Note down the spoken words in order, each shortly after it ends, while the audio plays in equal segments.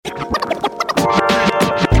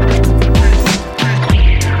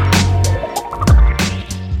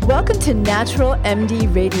to Natural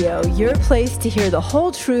MD Radio, your place to hear the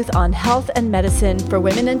whole truth on health and medicine for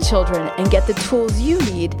women and children and get the tools you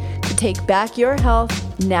need to take back your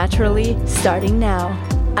health naturally starting now.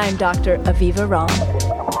 I'm Dr. Aviva Ram.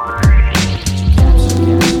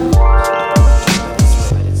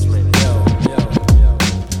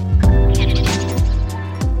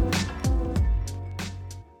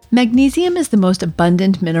 Magnesium is the most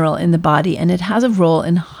abundant mineral in the body, and it has a role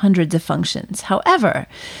in hundreds of functions. However,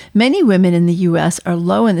 many women in the U.S. are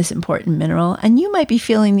low in this important mineral, and you might be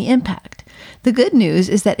feeling the impact. The good news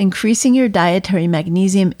is that increasing your dietary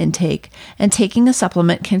magnesium intake and taking a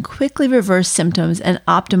supplement can quickly reverse symptoms and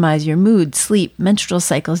optimize your mood, sleep, menstrual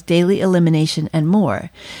cycles, daily elimination, and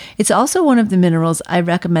more. It's also one of the minerals I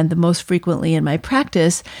recommend the most frequently in my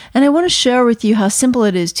practice, and I want to share with you how simple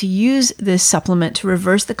it is to use this supplement to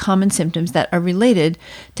reverse the common symptoms that are related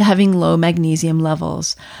to having low magnesium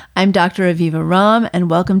levels. I'm Dr. Aviva Ram, and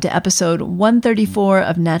welcome to episode 134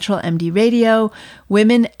 of Natural MD Radio,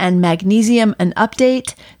 Women and Magnesium, an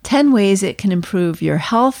update, 10 ways it can improve your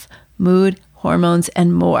health, mood, hormones,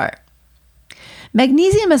 and more.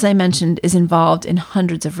 Magnesium, as I mentioned, is involved in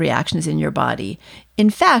hundreds of reactions in your body. In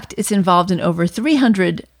fact, it's involved in over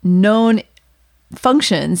 300 known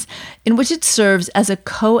functions in which it serves as a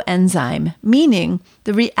coenzyme, meaning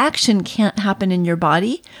the reaction can't happen in your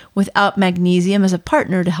body without magnesium as a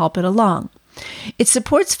partner to help it along. It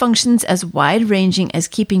supports functions as wide-ranging as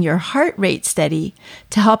keeping your heart rate steady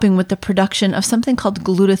to helping with the production of something called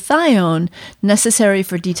glutathione, necessary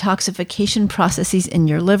for detoxification processes in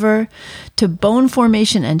your liver, to bone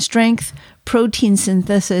formation and strength, protein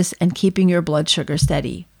synthesis, and keeping your blood sugar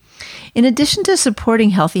steady. In addition to supporting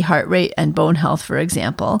healthy heart rate and bone health, for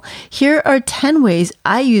example, here are 10 ways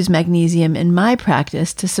I use magnesium in my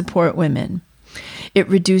practice to support women. It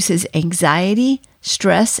reduces anxiety,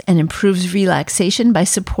 stress, and improves relaxation by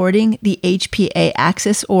supporting the HPA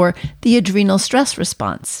axis or the adrenal stress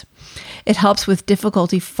response. It helps with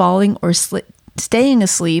difficulty falling or staying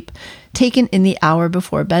asleep, taken in the hour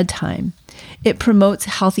before bedtime. It promotes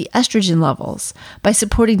healthy estrogen levels. By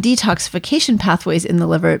supporting detoxification pathways in the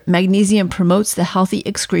liver, magnesium promotes the healthy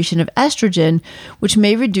excretion of estrogen, which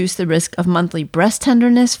may reduce the risk of monthly breast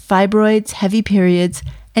tenderness, fibroids, heavy periods,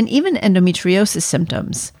 and even endometriosis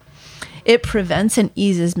symptoms. It prevents and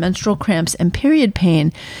eases menstrual cramps and period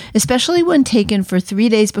pain, especially when taken for 3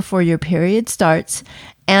 days before your period starts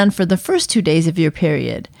and for the first 2 days of your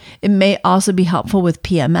period. It may also be helpful with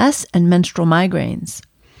PMS and menstrual migraines.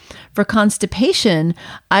 For constipation,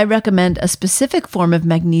 I recommend a specific form of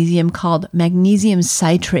magnesium called magnesium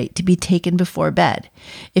citrate to be taken before bed.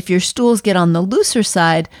 If your stools get on the looser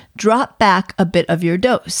side, drop back a bit of your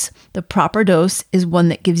dose. The proper dose is one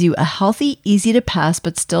that gives you a healthy, easy to pass,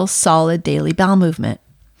 but still solid daily bowel movement.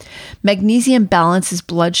 Magnesium balances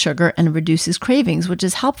blood sugar and reduces cravings, which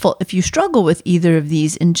is helpful if you struggle with either of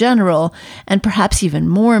these in general, and perhaps even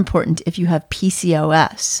more important if you have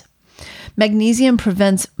PCOS. Magnesium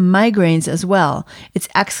prevents migraines as well. It's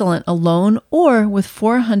excellent alone or with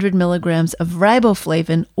 400 milligrams of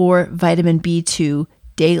riboflavin or vitamin B2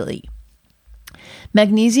 daily.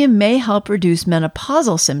 Magnesium may help reduce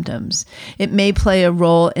menopausal symptoms. It may play a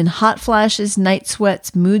role in hot flashes, night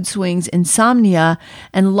sweats, mood swings, insomnia,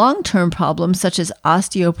 and long-term problems such as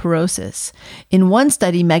osteoporosis. In one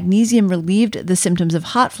study, magnesium relieved the symptoms of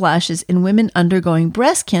hot flashes in women undergoing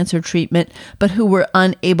breast cancer treatment, but who were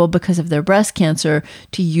unable because of their breast cancer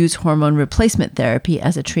to use hormone replacement therapy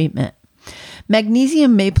as a treatment.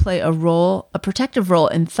 Magnesium may play a protective role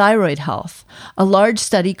in thyroid health. A large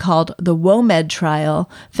study called the WOMED trial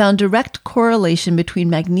found direct correlation between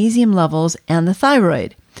magnesium levels and the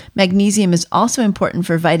thyroid. Magnesium is also important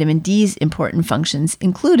for vitamin D's important functions,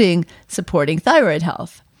 including supporting thyroid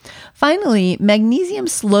health. Finally, magnesium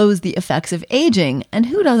slows the effects of aging, and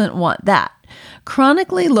who doesn't want that?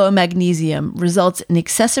 Chronically low magnesium results in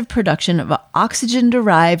excessive production of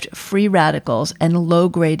oxygen-derived free radicals and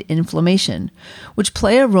low-grade inflammation, which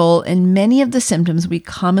play a role in many of the symptoms we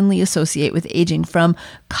commonly associate with aging, from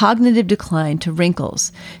cognitive decline to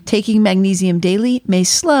wrinkles. Taking magnesium daily may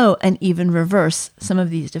slow and even reverse some of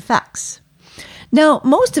these defects. Now,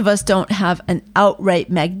 most of us don't have an outright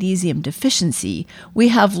magnesium deficiency. We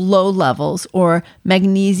have low levels or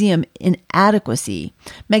magnesium inadequacy.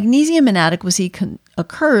 Magnesium inadequacy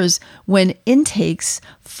occurs when intakes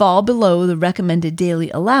fall below the recommended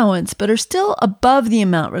daily allowance, but are still above the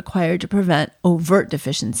amount required to prevent overt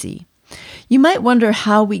deficiency. You might wonder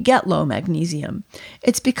how we get low magnesium.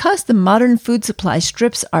 It's because the modern food supply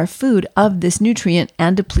strips our food of this nutrient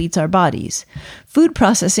and depletes our bodies. Food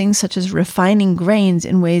processing, such as refining grains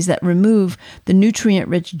in ways that remove the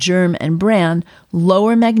nutrient-rich germ and bran,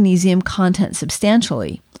 lower magnesium content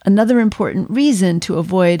substantially. Another important reason to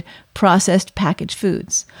avoid processed packaged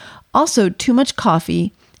foods. Also, too much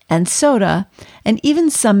coffee and soda, and even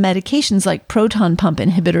some medications like proton pump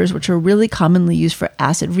inhibitors, which are really commonly used for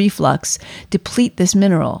acid reflux, deplete this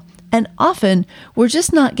mineral. And often, we're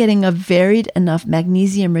just not getting a varied enough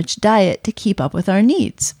magnesium-rich diet to keep up with our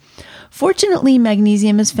needs. Fortunately,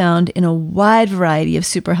 magnesium is found in a wide variety of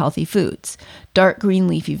super healthy foods. Dark green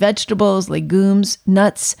leafy vegetables, legumes,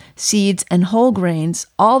 nuts, seeds, and whole grains,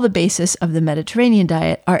 all the basis of the Mediterranean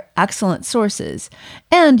diet, are excellent sources.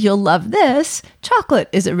 And you'll love this, chocolate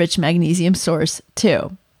is a rich magnesium source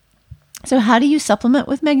too. So how do you supplement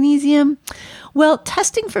with magnesium? Well,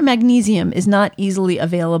 testing for magnesium is not easily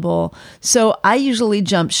available, so I usually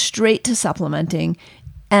jump straight to supplementing.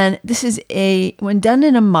 And this is when done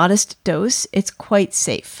in a modest dose, it's quite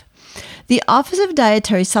safe. The Office of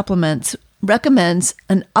Dietary Supplements recommends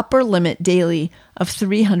an upper limit daily of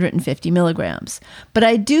 350 milligrams. But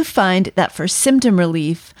I do find that for symptom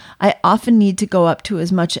relief, I often need to go up to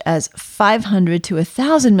as much as 500 to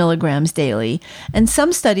 1,000 milligrams daily, and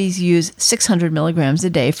some studies use 600 milligrams a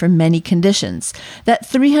day for many conditions. That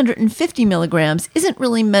 350 milligrams isn't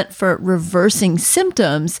really meant for reversing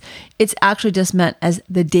symptoms, it's actually just meant as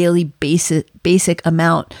the daily basic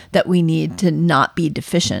amount that we need to not be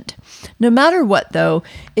deficient. No matter what, though,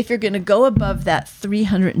 if you're going to go above that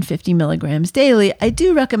 350 milligrams daily, I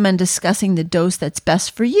do recommend discussing the dose that's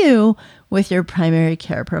best for you with your primary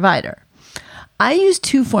care provider. I use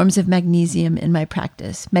two forms of magnesium in my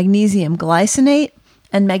practice, magnesium glycinate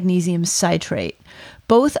and magnesium citrate.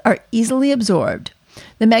 Both are easily absorbed.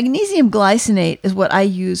 The magnesium glycinate is what I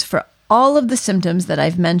use for all of the symptoms that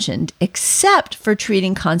I've mentioned, except for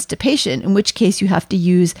treating constipation, in which case you have to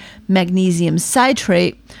use magnesium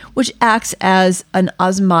citrate, which acts as an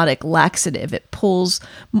osmotic laxative. It pulls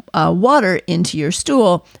water into your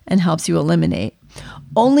stool and helps you eliminate.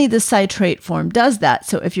 Only the citrate form does that,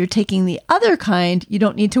 so if you're taking the other kind, you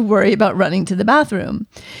don't need to worry about running to the bathroom.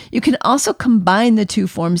 You can also combine the two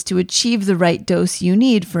forms to achieve the right dose you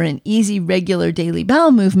need for an easy, regular daily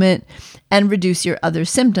bowel movement and reduce your other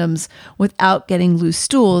symptoms without getting loose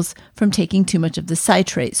stools from taking too much of the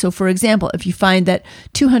citrate. So for example, if you find that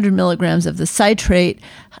 200 milligrams of the citrate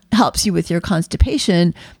helps you with your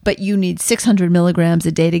constipation, but you need 600 milligrams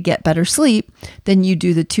a day to get better sleep, then you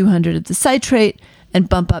do the 200 of the citrate and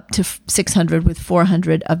bump up to 600 with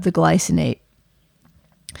 400 of the glycinate.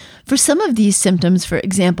 For some of these symptoms, for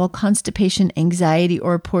example, constipation, anxiety,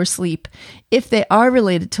 or poor sleep, if they are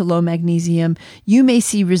related to low magnesium, you may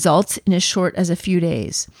see results in as short as a few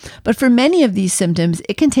days. But for many of these symptoms,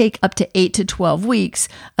 it can take up to 8 to 12 weeks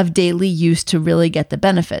of daily use to really get the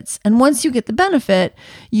benefits. And once you get the benefit,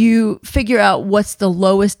 you figure out what's the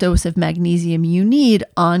lowest dose of magnesium you need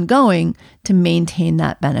ongoing to maintain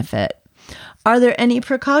that benefit. Are there any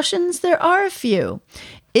precautions? There are a few.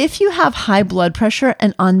 If you have high blood pressure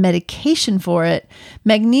and on medication for it,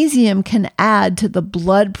 magnesium can add to the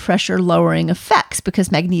blood pressure lowering effects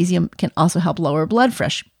because magnesium can also help lower blood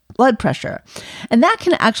pressure. And that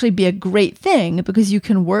can actually be a great thing because you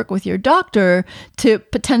can work with your doctor to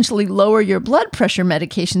potentially lower your blood pressure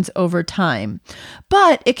medications over time.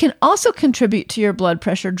 But it can also contribute to your blood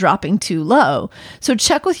pressure dropping too low. So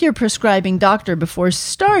check with your prescribing doctor before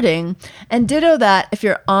starting, and ditto that if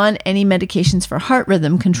you're on any medications for heart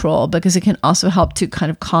rhythm control, because it can also help to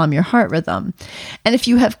kind of calm your heart rhythm. And if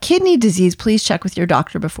you have kidney disease, please check with your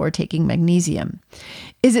doctor before taking magnesium.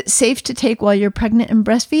 Is it safe to take while you're pregnant and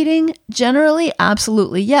breastfeeding? Generally,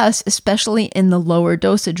 absolutely yes, especially in the lower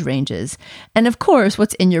dosage ranges. And of course,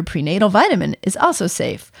 what's in your prenatal vitamin is also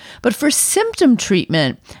safe. But for symptom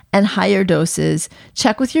treatment and higher doses,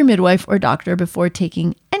 check with your midwife or doctor before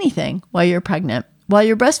taking anything while you're pregnant. While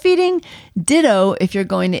you're breastfeeding, ditto if you're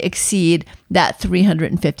going to exceed that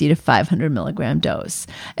 350 to 500 milligram dose.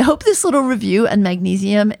 I hope this little review on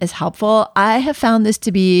magnesium is helpful. I have found this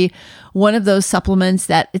to be one of those supplements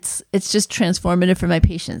that it's just transformative for my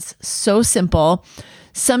patients. So simple.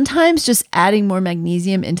 Sometimes just adding more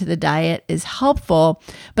magnesium into the diet is helpful,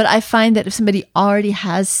 but I find that if somebody already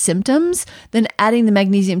has symptoms, then adding the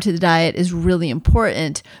magnesium to the diet is really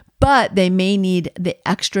important. But they may need the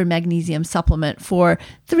extra magnesium supplement for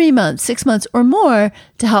 3 months, 6 months, or more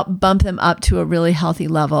to help bump them up to a really healthy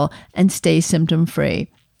level and stay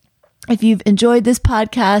symptom-free. If you've enjoyed this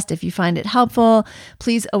podcast, if you find it helpful,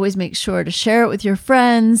 please always make sure to share it with your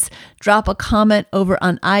friends, drop a comment over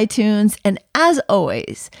on iTunes. And as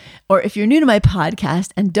always, or if you're new to my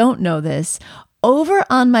podcast and don't know this, over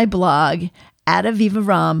on my blog at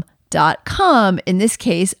avivaromm.com, in this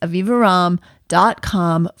case,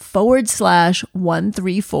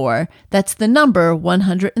 avivaromm.com/134. That's the number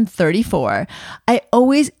 134. I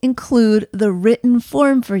always include the written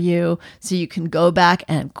form for you so you can go back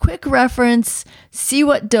and quick reference, see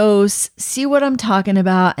what dose, see what I'm talking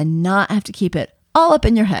about, and not have to keep it all up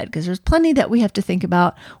in your head, because there's plenty that we have to think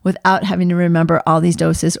about without having to remember all these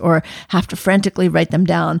doses or have to frantically write them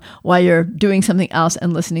down while you're doing something else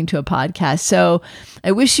and listening to a podcast. So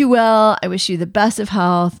I wish you well. I wish you the best of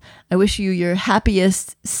health. I wish you your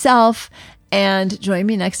happiest self, and join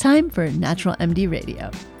me next time for Natural MD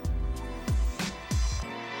Radio.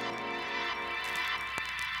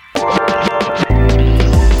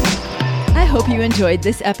 I hope you enjoyed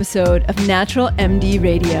this episode of Natural MD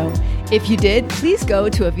Radio. If you did, please go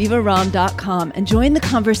to avivaromm.com and join the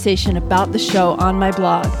conversation about the show on my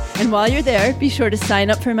blog. And while you're there, be sure to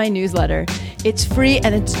sign up for my newsletter. It's free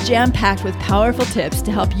and it's jam-packed with powerful tips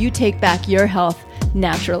to help you take back your health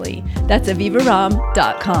naturally. That's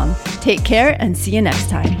avivaromm.com. Take care and see you next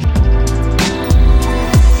time.